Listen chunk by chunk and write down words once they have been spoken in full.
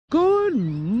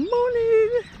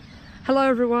Hello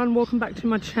everyone, welcome back to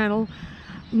my channel.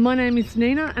 My name is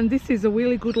Nina and this is A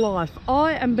Really Good Life.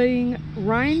 I am being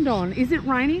rained on. Is it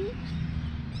raining?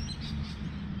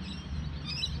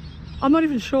 I'm not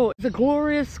even sure. It's a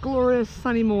glorious, glorious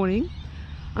sunny morning.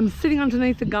 I'm sitting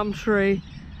underneath a gum tree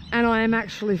and I am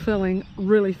actually feeling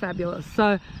really fabulous.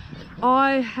 So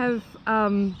I have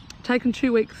taken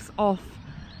 2 weeks off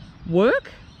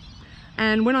work,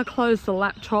 and when I closed the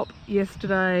laptop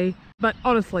yesterday, but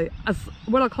honestly,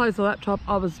 when I closed the laptop,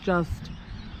 I was just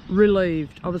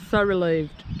relieved. I was so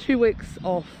relieved. 2 weeks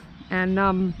off, and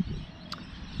oh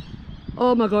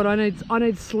my god, I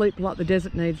need sleep like the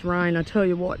desert needs rain. I tell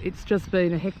you what, it's just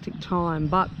been a hectic time.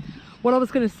 But what I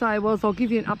was going to say was I'll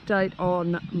give you an update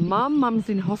on Mum. Mum's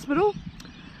in hospital.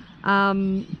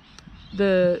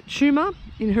 The tumour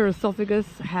in her esophagus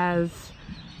has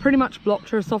pretty much blocked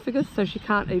her esophagus, so she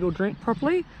can't eat or drink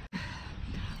properly.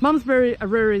 Mum's a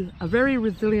very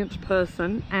resilient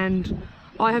person, and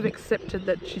I have accepted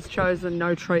that she's chosen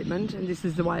no treatment and this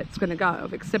is the way it's going to go.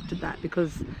 I've accepted that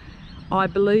because I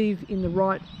believe in the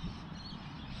right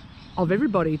of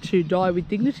everybody to die with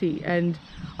dignity, and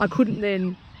I couldn't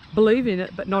then believe in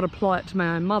it but not apply it to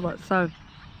my own mother. So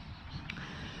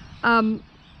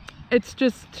it's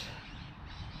just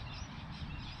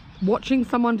watching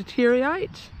someone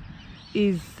deteriorate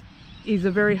is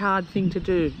a very hard thing to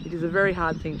do. It is a very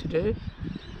hard thing to do,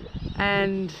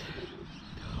 and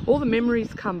all the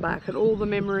memories come back, and all the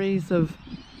memories of,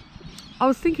 I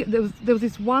was thinking there was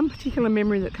this one particular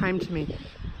memory that came to me.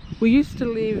 We used to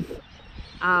live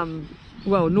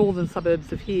well, northern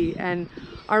suburbs of here, and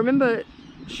I remember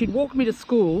she'd walk me to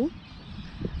school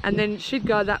and then she'd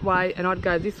go that way and I'd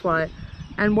go this way,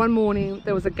 and one morning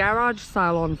there was a garage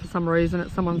sale on for some reason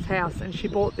at someone's house, and she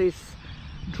bought this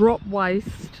drop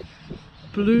waist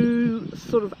blue,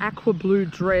 sort of aqua blue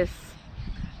dress,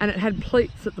 and it had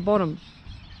pleats at the bottom.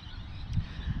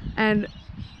 And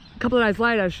a couple of days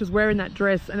later she was wearing that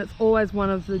dress, and it's always one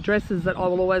of the dresses that I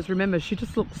will always remember. She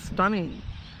just looks stunning.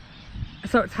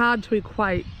 So it's hard to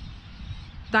equate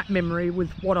that memory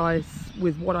with what I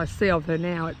see of her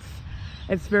now.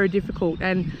 It's very difficult,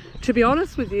 and to be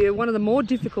honest with you, one of the more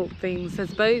difficult things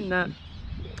has been that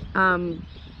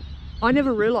I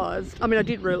never realised, I mean I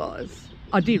did realise,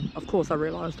 of course I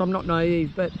realised, I'm not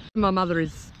naive, but my mother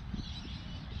is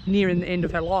nearing the end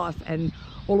of her life, and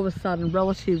all of a sudden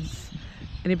relatives,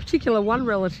 and in particular one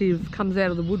relative, comes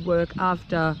out of the woodwork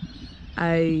after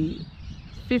a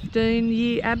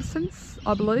 15-year absence,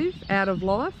 I believe, out of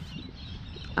life,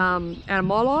 out of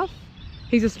my life.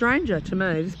 He's a stranger to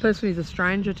me. This person is a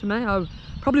stranger to me. I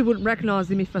probably wouldn't recognise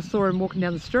him if I saw him walking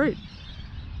down the street.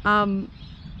 But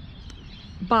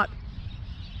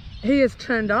he has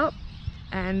turned up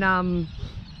and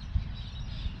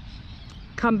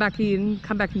come back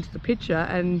into the picture,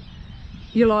 and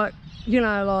you're like, you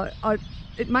know, like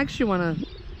it makes you want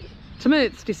to me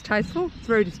it's distasteful. It's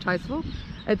very distasteful.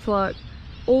 It's like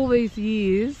all these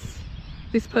years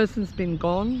this person's been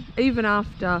gone, even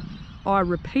after I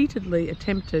repeatedly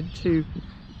attempted to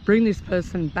bring this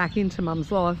person back into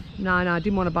Mum's life. No, I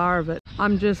didn't want a bar of it.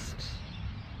 I'm just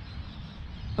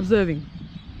observing,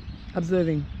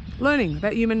 learning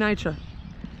about human nature.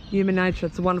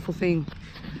 It's a wonderful thing.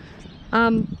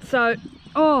 So,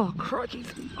 oh crikey,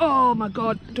 oh my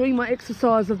god, doing my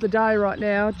exercise of the day right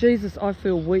now. Jesus, I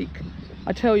feel weak.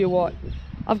 I tell you what,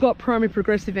 I've got primary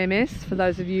progressive MS, for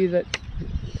those of you that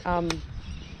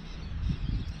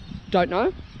don't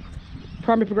know.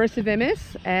 Primary progressive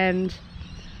MS, and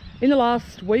in the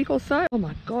last week or so, oh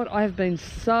my god, I have been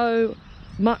so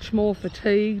much more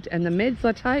fatigued, and the meds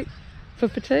I take for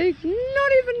fatigue,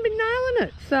 not even been nailing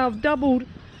it. So I've doubled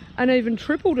and even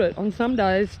tripled it on some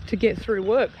days to get through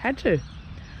work. Had to.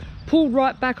 Pulled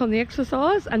right back on the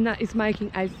exercise, and that is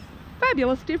making a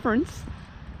fabulous difference.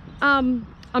 I'm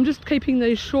just keeping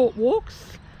these short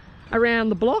walks around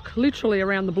the block, literally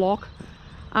around the block.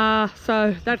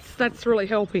 So that's really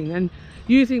helping, and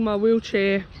using my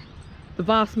wheelchair the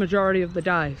vast majority of the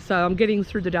day. So I'm getting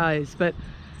through the days, but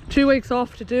 2 weeks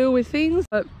off to deal with things.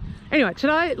 But anyway,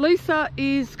 today Lisa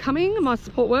is coming, my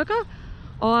support worker.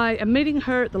 I am meeting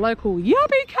her at the local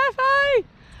Yuppie Cafe,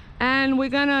 and we're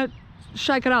gonna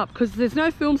shake it up because there's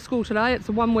no film school today. It's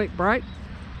a 1 week break.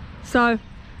 So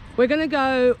we're gonna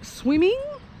go swimming,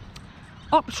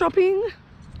 op shopping,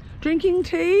 drinking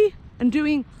tea, and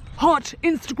doing hot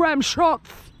Instagram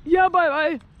shots. Yeah,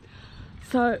 baby.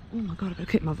 So, oh my god, I better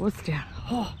keep my voice down.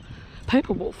 Oh,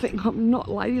 people will think I'm not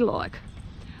ladylike.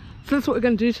 So that's what we're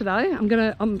going to do today.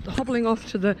 I'm hobbling off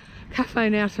to the cafe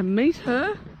now to meet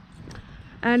her,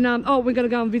 and oh, we're going to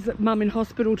go and visit Mum in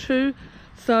hospital too.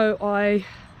 So I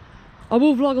I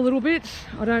will vlog a little bit.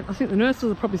 I think the nurses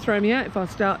will probably throw me out if I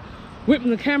start whipping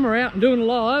the camera out and doing a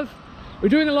live. We're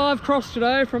doing a live cross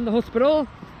today from the hospital,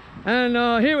 and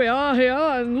here we are here,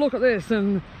 and look at this,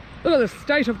 and look at the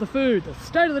state of the food, the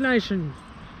state of the nation.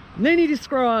 And then he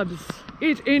describes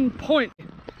it in point.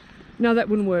 No, that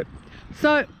wouldn't work.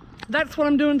 So that's what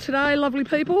I'm doing today, lovely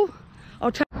people.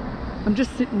 I'm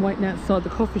just sitting waiting outside the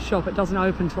coffee shop. It doesn't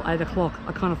open till 8 o'clock.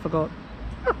 I kind of forgot.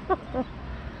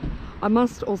 I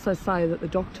must also say that the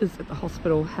doctors at the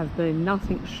hospital have been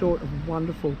nothing short of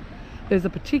wonderful. There's a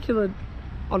particular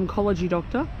oncology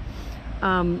doctor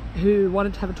who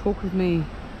wanted to have a talk with me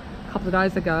a couple of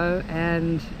days ago,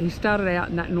 and he started out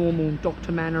in that normal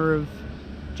doctor manner of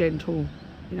gentle,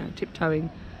 you know, tiptoeing.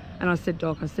 And I said,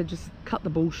 Doc, I said, just cut the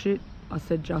bullshit. I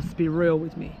said, just be real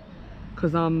with me,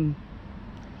 because I'm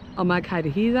okay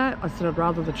to hear that. I said, I'd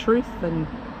rather the truth than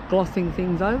glossing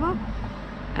things over.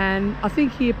 And I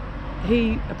think he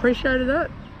appreciated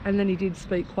it, and then he did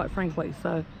speak quite frankly,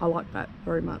 so I like that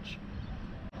very much.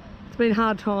 It's been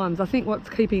hard times. I think what's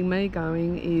keeping me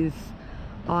going is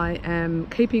I am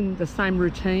keeping the same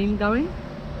routine going.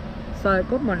 So,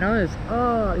 God, my nose,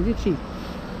 oh, it's itchy.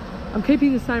 I'm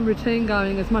keeping the same routine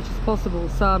going as much as possible.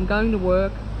 So I'm going to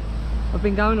work. I've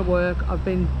been going to work. I've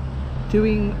been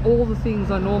doing all the things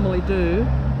I normally do,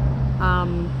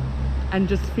 and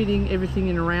just fitting everything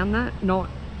in around that, not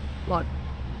like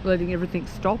letting everything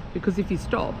stop. Because if you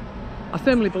stop, I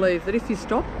firmly believe that if you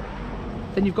stop,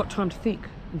 then you've got time to think,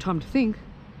 and time to think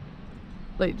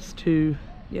leads to,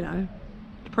 you know,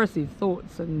 depressive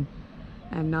thoughts, and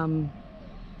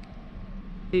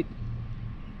it,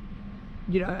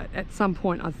 you know, at some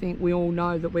point I think we all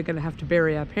know that we're going to have to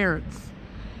bury our parents.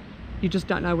 You just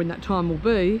don't know when that time will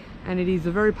be, and it is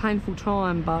a very painful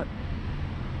time, but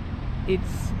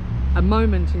it's a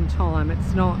moment in time.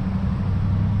 It's not,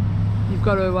 you've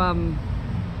got to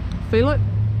feel it,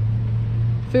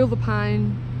 feel the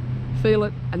pain, feel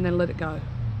it, and then let it go.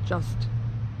 Just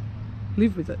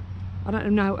live with it. I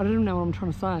don't know what I'm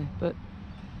trying to say, but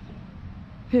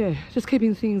yeah, just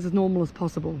keeping things as normal as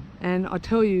possible. And I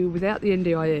tell you, without the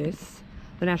NDIS,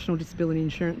 the National Disability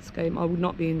Insurance Scheme, I would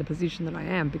not be in the position that I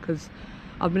am, because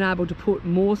I've been able to put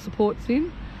more supports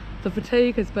in. The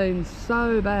fatigue has been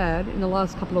so bad in the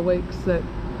last couple of weeks that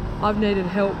I've needed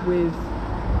help with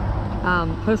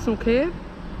personal care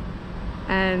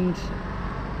and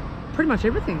pretty much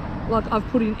everything. Like, I've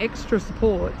put in extra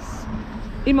supports.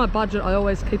 In my budget, I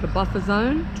always keep a buffer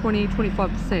zone,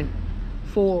 20-25%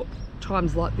 for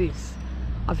times like this.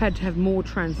 I've had to have more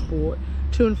transport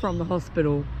to and from the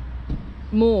hospital,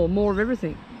 more of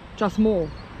everything, just more.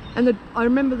 And I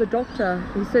remember the doctor,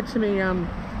 he said to me,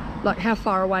 like, how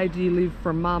far away do you live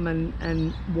from mum,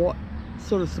 and what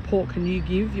sort of support can you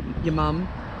give your mum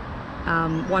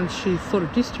once she's sort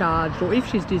of discharged, or if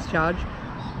she's discharged?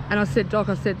 And I said, Doc,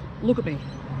 I said, look at me,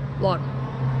 like,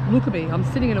 look at me, I'm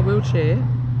sitting in a wheelchair.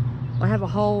 I have a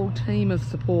whole team of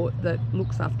support that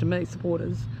looks after me,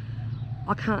 supporters.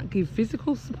 I can't give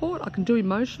physical support. I can do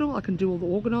emotional, I can do all the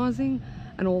organising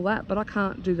and all that, but I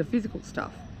can't do the physical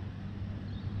stuff.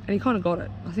 And he kind of got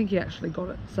it. I think he actually got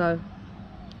it. So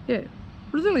yeah,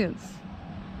 resilience.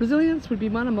 Resilience would be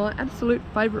one of my absolute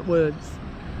favourite words.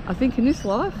 I think in this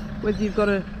life, whether you've got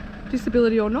a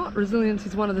disability or not, resilience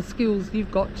is one of the skills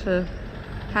you've got to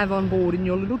have on board in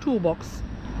your little toolbox.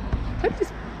 I hope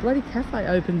this bloody cafe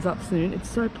opens up soon. It's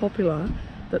so popular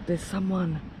that there's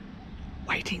someone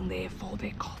waiting there for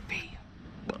their coffee.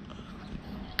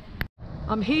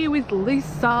 I'm here with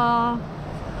Lisa,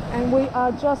 and we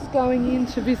are just going in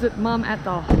to visit Mum at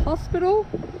the hospital.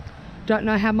 Don't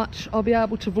know how much I'll be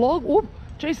able to vlog. Oh,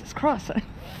 Jesus Christ, I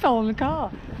fell in the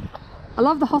car. I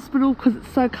love the hospital because it's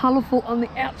so colourful on the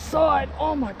outside.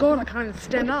 Oh my God, I can't even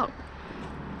stand up.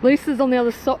 Lisa's on the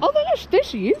other side. Oh, there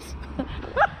she is.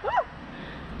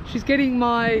 She's getting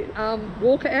my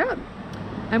walker out,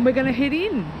 and we're going to head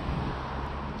in.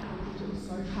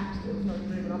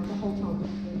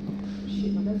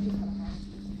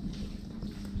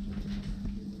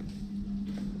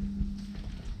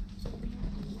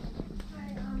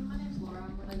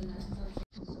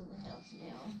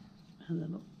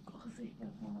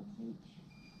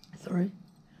 Sorry?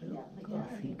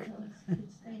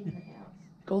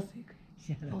 Gothic.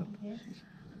 Shut up.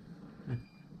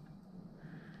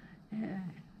 Yeah.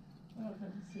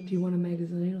 Do you want a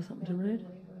magazine or something to read?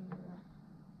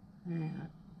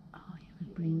 Oh, you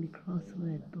could bring the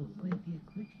crossword book with you,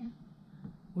 could you?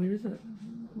 Where is it?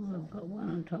 Well, I've got one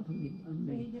on top of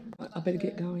me. I better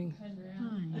get going.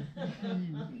 Oh,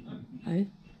 Hey?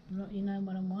 you know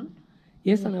what I want?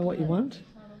 Yes, I know what you want.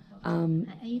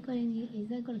 you got any? Is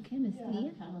that got a chemist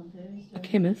here? A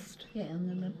chemist? Yeah,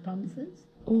 on the premises.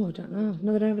 Oh, I don't know.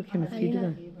 No, they don't have a chemist here, do they?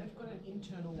 They've got an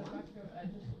internal one,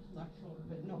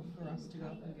 but not for us to go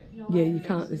up and get. Yeah, you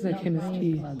can't. There's no chemist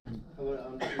here.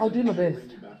 I'll do my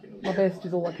best. My best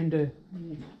is all I can do.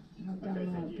 I've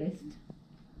done my best.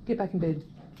 Get back in bed.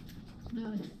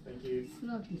 No, it's like you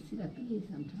sit up here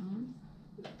sometimes.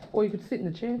 Or you could sit in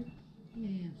the chair.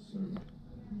 Yeah. It's sitting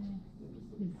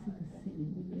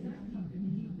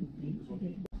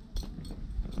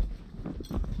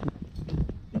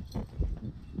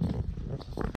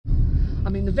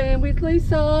I'm in the van with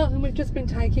Lisa and we've just been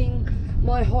taking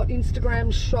my hot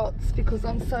Instagram shots because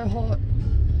I'm so hot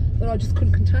that I just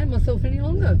couldn't contain myself any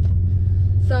longer.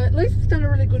 So Lisa's done a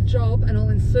really good job and I'll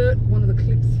insert one of the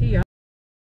clips here.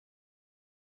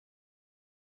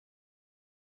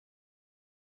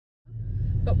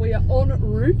 But we are en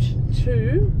route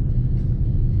to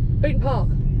Beaton Park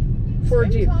for a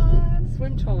dip.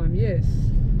 Swim time, yes.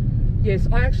 Yes,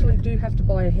 I actually do have to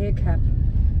buy a hair cap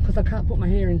because I can't put my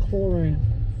hair in chlorine.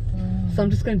 So I'm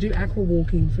just going to do aqua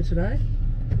walking for today.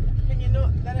 Can you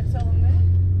not let it sell them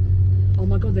there? Oh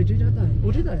my god, they do, don't they?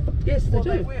 Or do they? Yes, they Well, do.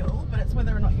 they will, but it's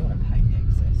whether or not you want to pay the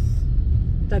excess.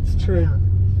 That's true.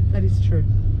 That is true.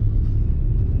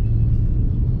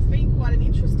 It's been quite an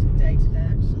interesting day today,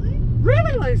 actually.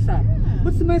 Really, Lisa? Yeah.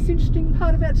 What's the most interesting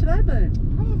part about today, Ben?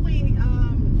 Probably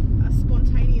a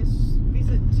spontaneous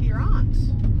visit to your aunt.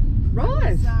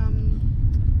 Right. Because,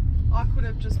 I could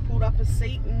have just pulled up a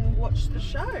seat and watched the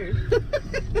show.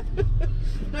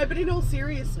 No, but in all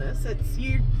seriousness, it's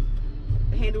you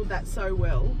handled that so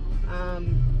well,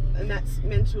 and that's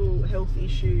mental health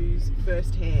issues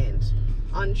firsthand,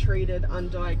 untreated,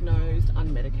 undiagnosed,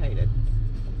 unmedicated.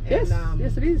 Yes, And,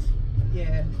 yes it is.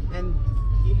 yeah, and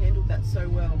you handled that so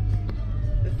well.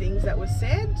 The things that were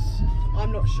said,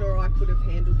 I'm not sure I could have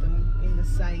handled them in the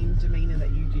same demeanour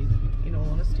that you did, in all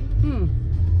honesty. Hmm.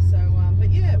 So, but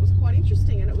yeah, it was quite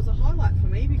interesting, and it was a highlight for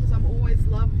me because I'm always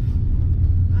love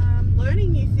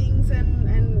learning new things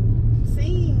and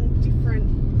seeing different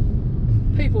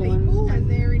People and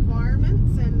their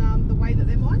environments and the way that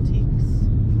their mind ticks.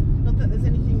 Not that there's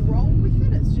anything wrong with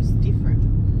it, it's just different.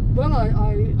 Well,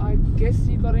 I guess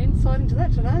you got insight into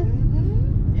that today.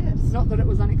 Mm-hmm. Yes. Not that it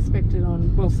was unexpected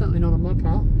on, well, certainly not on my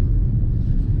part.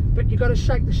 But you got to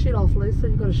shake the shit off, Lisa.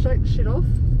 You got to shake the shit off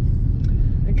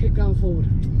and keep going forward.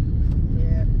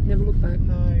 Yeah. Never look back.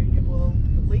 No, yeah, well,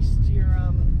 at least you're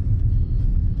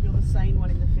the sane one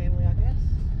in the family, I guess.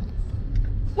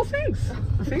 Well, thanks.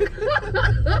 I think.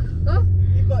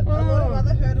 You've got a lot of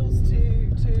other hurdles to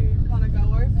kind of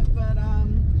go over, but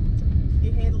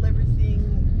you handle everything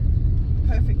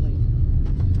perfectly.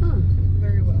 Oh,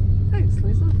 Very well. thanks,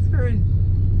 Lisa. It's very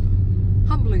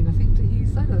humbling, I think, to hear you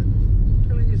say that. It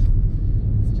really is.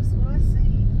 It's just what I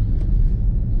see.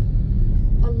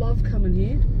 I love coming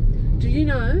here. Do you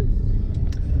know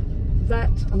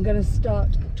that I'm going to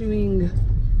start doing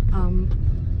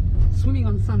swimming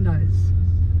on Sundays?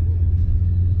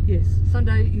 Yes,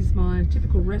 Sunday is my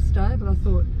typical rest day, but I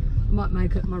thought I might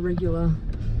make it my regular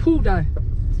pool day.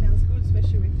 Sounds good,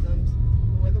 especially with the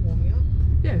weather warming up.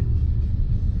 Yeah.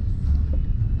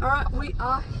 All right, we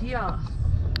are here.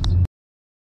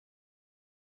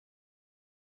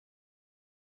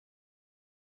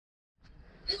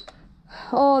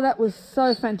 Oh, that was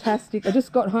so fantastic. I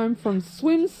just got home from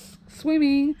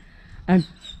swimming and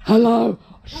hello,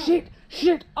 shit,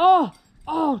 oh,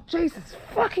 Jesus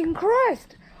fucking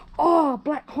Christ. Oh,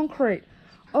 black concrete.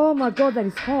 Oh my God, that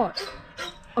is hot.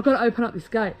 I've got to open up this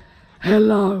gate.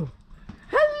 Hello.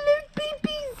 Hello,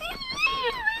 babies.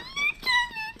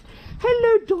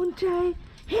 Hello, Dante.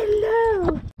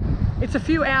 Hello. It's a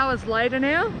few hours later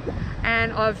now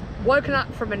and I've woken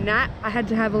up from a nap. I had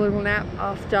to have a little nap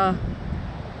after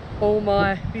all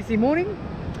my busy morning.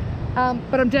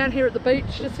 But I'm down here at the beach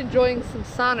just enjoying some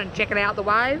sun and checking out the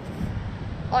waves.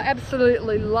 I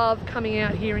absolutely love coming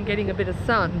out here and getting a bit of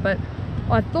sun, but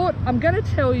I thought I'm going to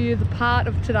tell you the part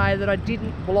of today that I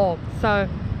didn't vlog. So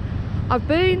I've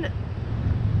been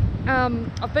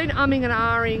umming and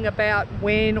ahhing about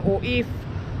when or if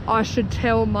I should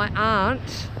tell my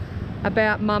aunt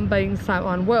about mum being so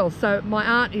unwell. So my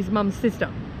aunt is mum's sister,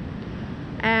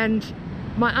 and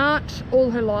my aunt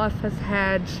all her life has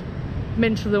had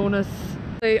mental illness.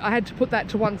 I had to put that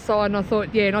to one side and I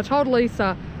thought, yeah, and I told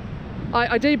Lisa,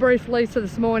 I debriefed Lisa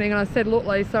this morning and I said, look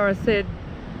Lisa, I said,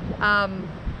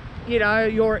 you know,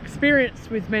 your experience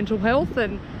with mental health,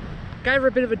 and gave her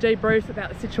a bit of a debrief about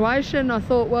the situation. I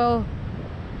thought, well,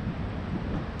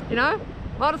 you know,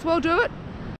 might as well do it.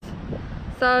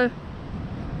 So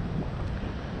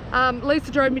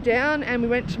Lisa drove me down and we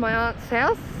went to my aunt's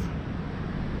house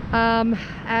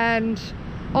And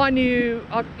I knew,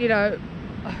 you know,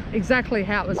 exactly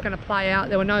how it was going to play out.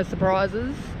 There were no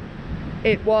surprises.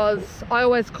 It was, I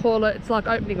always call it, it's like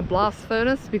opening a blast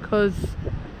furnace, because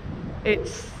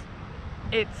it's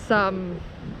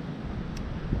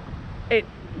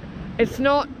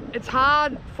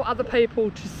hard for other people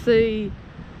to see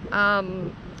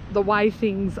the way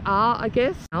things are, I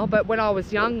guess. But when I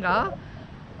was younger,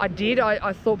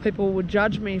 I thought people would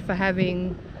judge me for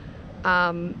having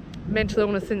mental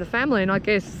illness in the family, and I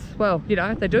guess, well, you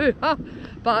know, they do.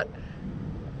 But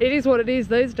it is what it is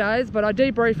these days. But I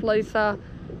debriefed Lisa.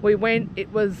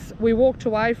 We walked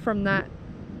away from that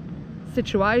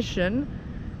situation,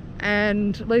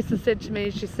 and Lisa said to me,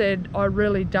 she said, I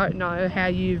really don't know how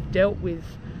you've dealt with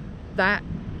that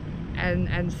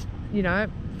and you know,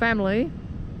 family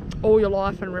all your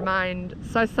life and remained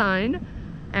so sane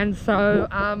and so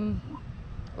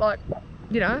like,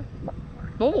 you know,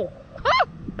 normal.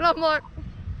 And I'm like,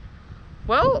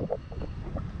 well,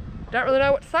 don't really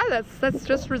know what to say. That's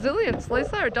just resilience,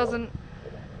 Lisa.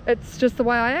 It's just the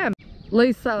way I am.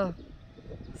 Lisa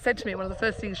said to me, one of the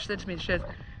first things she said to me, she said,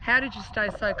 how did you stay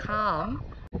so calm?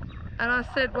 And I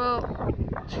said, well,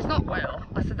 she's not well.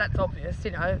 I said, that's obvious,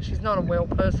 you know, she's not a well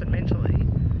person mentally.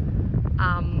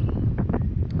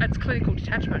 It's clinical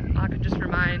detachment. I can just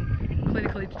remain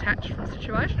clinically detached from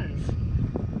situations.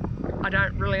 I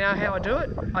don't really know how I do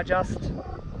it. I guess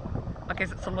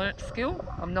it's a learnt skill.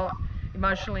 I'm not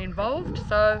emotionally involved,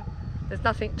 so there's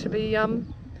nothing to be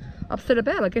upset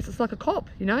about. I guess it's like a cop,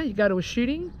 you know, you go to a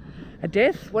shooting, a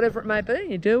death, whatever it may be,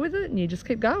 you deal with it and you just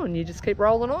keep going, you just keep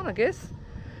rolling on, I guess.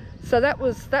 So that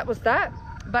was that.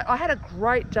 But I had a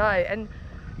great day. And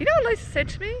you know what Lisa said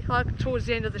to me, like towards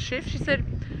the end of the shift? She said,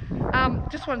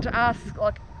 just wanted to ask,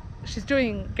 like, she's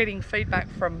getting feedback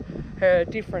from her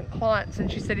different clients,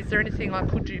 and she said, is there anything I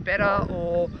could do better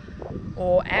or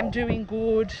am doing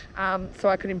good so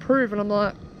I can improve? And I'm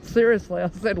like, seriously? I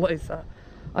said, Lisa,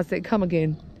 I said, come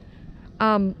again.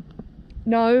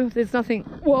 No, there's nothing.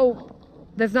 Well,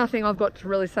 there's nothing I've got to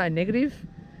really say negative,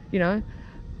 you know.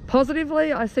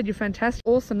 Positively, I said, you're fantastic.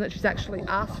 Awesome that she's actually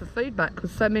asked for feedback,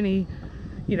 because so many,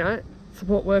 you know,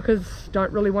 support workers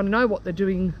don't really want to know what they're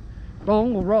doing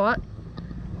wrong or right.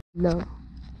 No.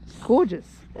 Gorgeous.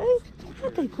 Hey,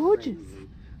 aren't they gorgeous?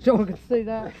 Sure, I can see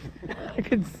that. I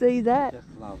can see that.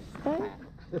 Okay.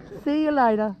 See you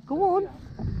later. Go on.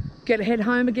 Get to head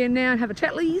home again now and have a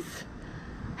Tetleys.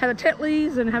 Have a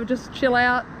Tetleys and have just chill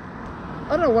out.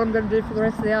 I don't know what I'm going to do for the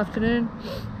rest of the afternoon.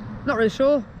 Not really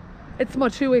sure. It's my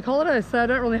 2-week holiday, so I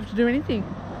don't really have to do anything.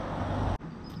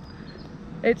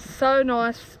 It's so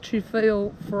nice to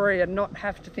feel free and not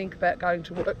have to think about going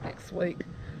to work next week.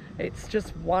 It's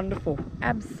just wonderful.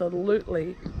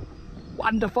 Absolutely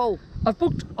wonderful. I've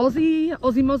booked Aussie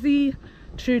Mozzie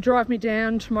to drive me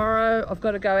down tomorrow. I've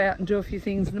got to go out and do a few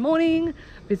things in the morning,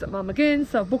 visit Mum again.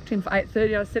 So I've booked him for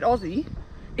 8:30. I said, Aussie,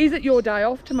 is it your day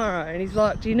off tomorrow? And he's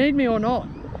like, do you need me or not?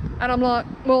 And I'm like,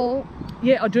 well,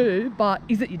 yeah, I do, but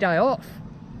is it your day off?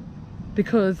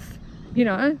 Because, you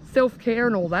know, self-care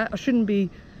and all that, you shouldn't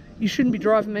be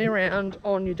driving me around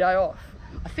on your day off.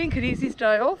 I think it is his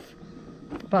day off,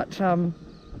 but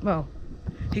well,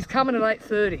 he's coming at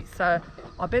 8:30, so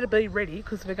I better be ready,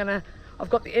 because I've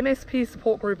got the MSP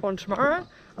support group on tomorrow.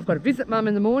 I've got to visit Mum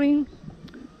in the morning.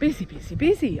 Busy, busy,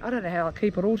 busy. I don't know how I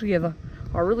keep it all together.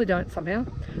 I really don't somehow,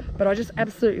 but I just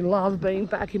absolutely love being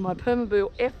back in my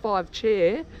Permobil F5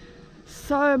 chair.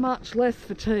 So much less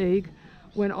fatigue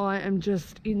when I am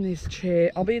just in this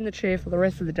chair. I'll be in the chair for the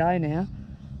rest of the day now.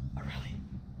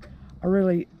 I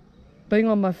really, being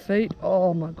on my feet,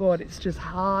 oh my God, it's just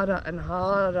harder and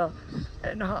harder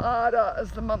and harder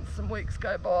as the months and weeks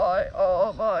go by.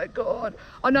 Oh my God.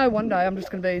 I know one day I'm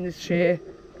just going to be in this chair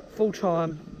full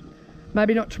time.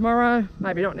 Maybe not tomorrow,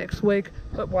 maybe not next week,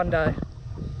 but one day.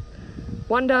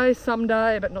 One day,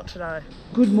 someday, but not today.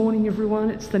 Good morning, everyone.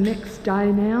 It's the next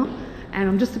day now, and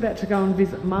I'm just about to go and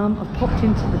visit Mum. I've popped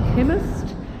into the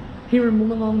chemist here in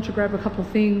Wollongong to grab a couple of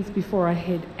things before I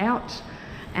head out.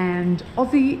 And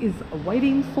Aussie is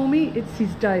waiting for me. It's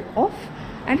his day off,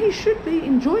 and he should be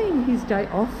enjoying his day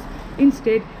off.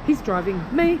 Instead, he's driving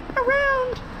me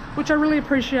around, which I really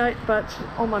appreciate, but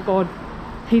oh my God,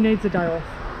 he needs a day off.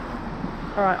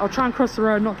 All right, I'll try and cross the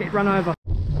road and not get run over.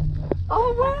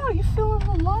 Oh wow, you're feeling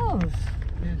the love.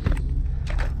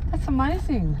 That's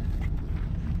amazing.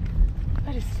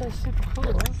 That is so super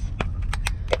cool, Oz.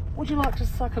 Would you like to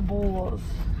suck a ball, Oz?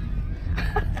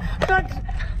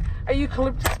 A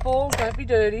eucalyptus ball, don't be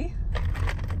dirty.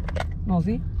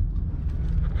 Mozzie.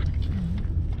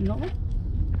 You got one?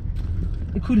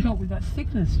 It could help with that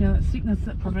sickness, you know, that sickness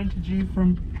that prevented you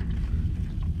from...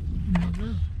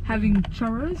 having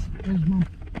churros. Where's Mum?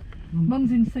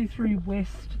 Mum's in C3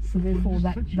 West, so therefore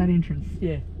that entrance.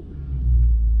 Yeah.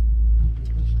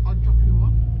 I'll drop you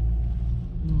off.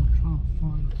 No, I'm trying to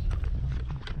find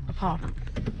A park.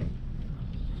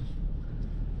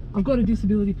 I've got a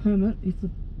disability permit.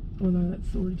 Although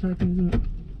that's already taken, isn't it?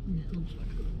 Yeah, it looks like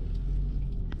it.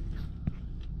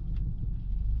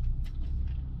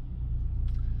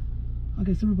 I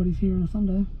guess everybody's here on a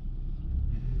Sunday.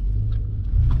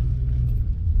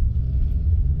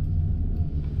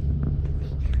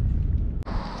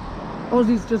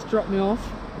 Aussie's just dropped me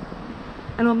off,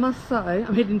 and I must say,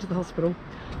 I'm heading to the hospital.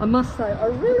 I must say, I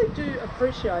really do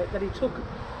appreciate that he took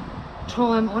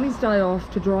time on his day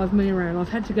off to drive me around. I've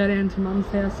had to go down to Mum's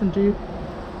house and do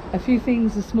a few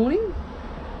things this morning,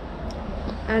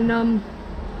 and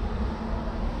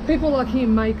people like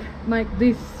him make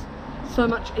this so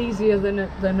much easier than it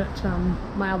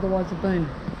may otherwise have been.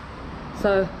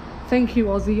 So thank you,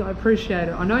 Aussie, I appreciate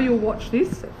it. I know you'll watch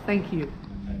this. Thank you.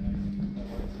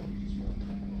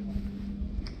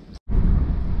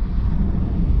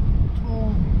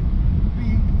 Tall,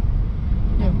 big,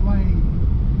 yeah, weighing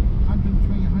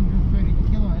 120, 130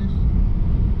 kilos.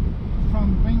 From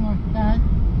being like that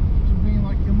to being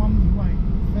like your mum's weight,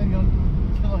 30 odd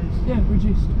kilos. Yeah,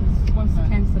 reduced. Once the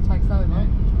cancer takes over, Yeah,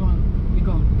 it's gone. you're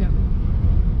gone. Yeah.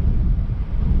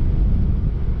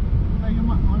 No, your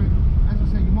mum, as I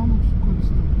said, your mum looks good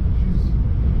still. She's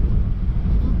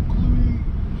still cluey,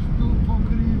 still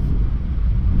talkative.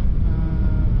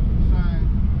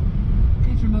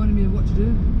 Keeps reminding me of what to do.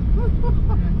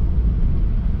 Yeah.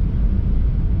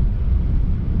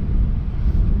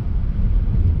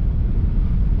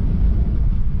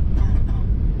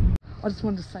 I just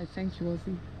wanted to say thank you,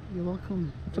 Aussie, You're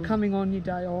welcome. for coming on your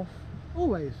day off.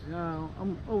 Always.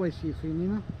 I'm always here for you,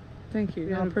 Nina. Thank you.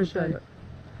 You I have a good appreciate day. it.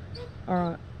 All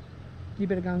right. You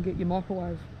better go and get your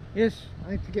microwave. Yes,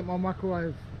 I need to get my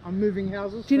microwave. I'm moving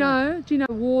houses. Do you so- know,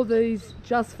 I wore these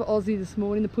just for Aussie this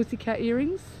morning, the pussycat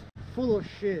earrings. Full of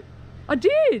shit. I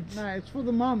did. No, it's for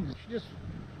the mum. She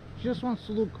just wants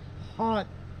to look hot.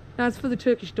 No, it's for the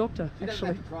Turkish doctor,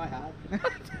 actually. try hard.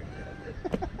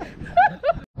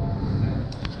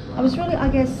 I was really, I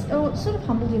guess, sort of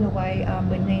humbled in a way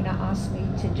when Nina asked me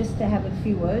to have a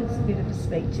few words, a bit of a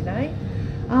speak today.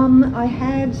 I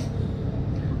had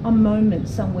a moment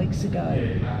some weeks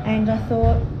ago, and I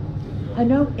thought, I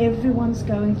know everyone's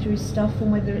going through stuff,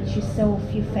 and whether it's yourself,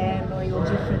 your family, or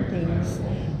different things,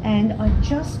 and I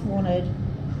just wanted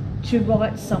to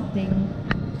write something,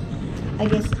 I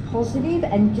guess, positive,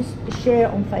 and just share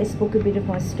on Facebook a bit of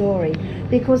my story,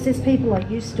 because there's people I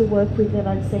used to work with that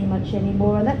I don't see much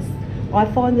anymore, and I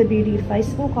find the beauty of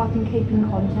Facebook. I can keep in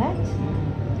contact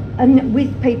and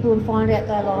with people and find out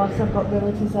their lives. I've got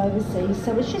relatives overseas,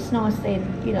 so it's just nice then,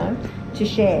 to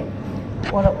share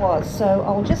what it was. So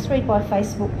I'll just read my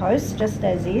Facebook post just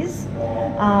as is,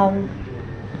 to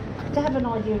have an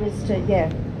idea as to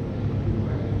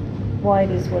why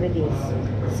it is what it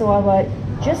is. So I wrote,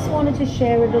 just wanted to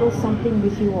share a little something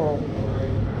with you all.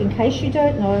 In case you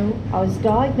don't know, I was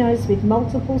diagnosed with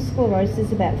multiple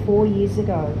sclerosis about 4 years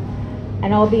ago,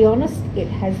 and I'll be honest, it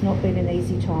has not been an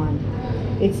easy time.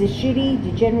 It's a shitty,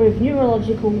 degenerative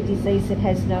neurological disease that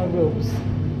has no rules.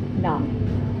 None.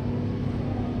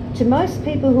 To most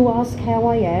people who ask how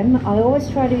I am, I always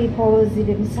try to be positive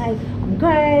and say, I'm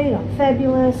great, I'm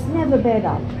fabulous, never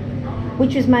better,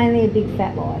 which is mainly a big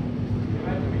fat lie.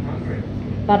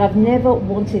 But I've never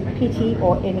wanted pity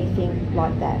or anything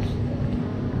like that.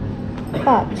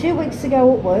 But 2 weeks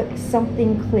ago at work,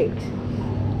 something clicked.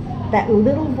 That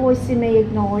little voice in me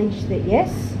acknowledged that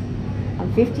yes,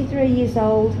 I'm 53 years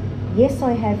old, yes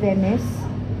I have MS,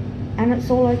 and it's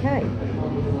all okay.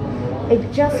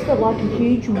 It just felt like a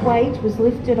huge weight was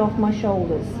lifted off my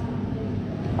shoulders.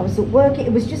 I was at work,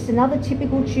 it was just another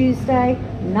typical Tuesday,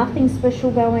 nothing special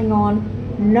going on,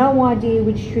 no idea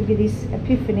which triggered this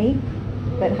epiphany,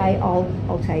 but hey,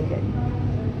 I'll take it.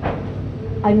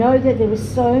 I know that there are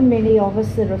so many of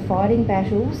us that are fighting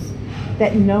battles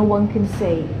that no one can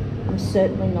see. I'm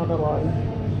certainly not alone.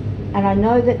 And I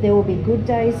know that there will be good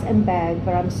days and bad,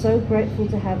 but I'm so grateful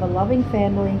to have a loving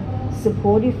family,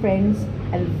 supportive friends,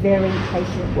 and very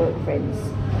patient work friends.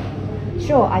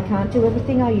 Sure, I can't do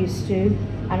everything I used to,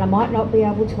 and I might not be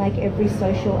able to make every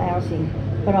social outing,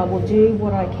 but I will do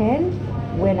what I can,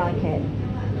 when I can.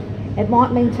 It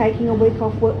might mean taking a week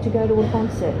off work to go to a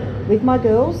concert with my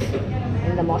girls,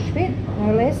 in the mosh pit,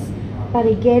 no less, but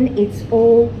again, it's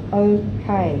all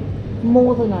okay,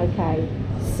 more than okay.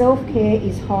 Self-care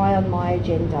is high on my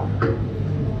agenda.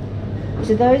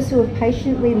 To those who have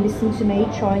patiently listened to me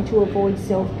trying to avoid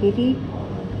self-pity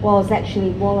while I was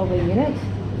actually wallowing in it,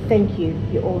 thank you.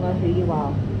 You all know who you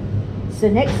are. So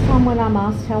next time when I'm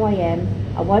asked how I am,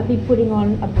 I won't be putting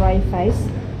on a brave face.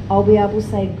 I'll be able to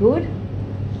say good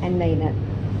and mean it.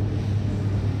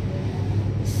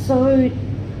 So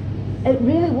it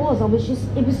really was. It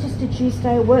was just a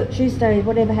Tuesday at work. Tuesday,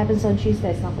 whatever happens on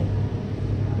Tuesday is nothing.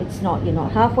 It's not, you're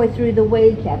not halfway through the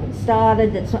week, you haven't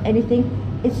started, it's not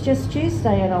anything. It's just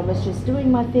Tuesday and I was just doing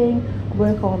my thing. I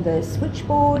work on the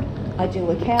switchboard, I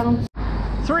do accounts.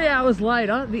 3 hours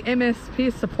later, the MS Peer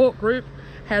Support Group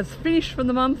has finished for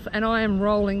the month and I am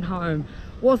rolling home.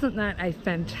 Wasn't that a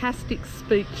fantastic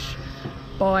speech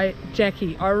by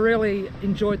Jackie? I really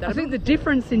enjoyed that. I think the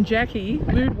difference in Jackie,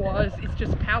 mood-wise, is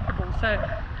just palpable. So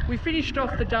we finished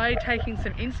off the day taking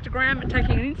an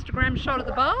Instagram shot at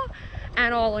the bar,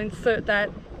 and I'll insert that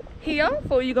here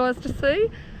for you guys to see.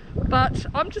 But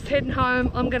I'm just heading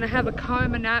home. I'm going to have a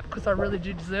coma nap because I really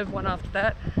do deserve one after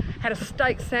that. Had a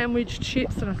steak sandwich,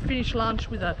 chips, and a finished lunch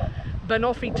with a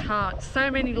banoffee tart.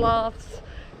 So many laughs,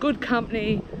 good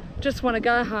company. Just want to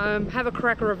go home, have a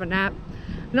cracker of a nap.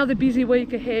 Another busy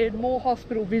week ahead, more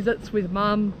hospital visits with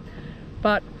mum.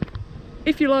 But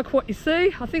if you like what you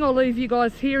see, I think I'll leave you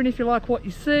guys here. And if you like what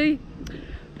you see,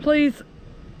 please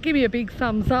give me a big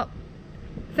thumbs up.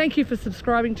 Thank you for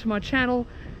subscribing to my channel.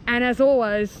 And as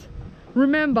always,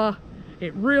 remember,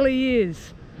 it really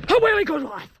is a really good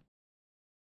life.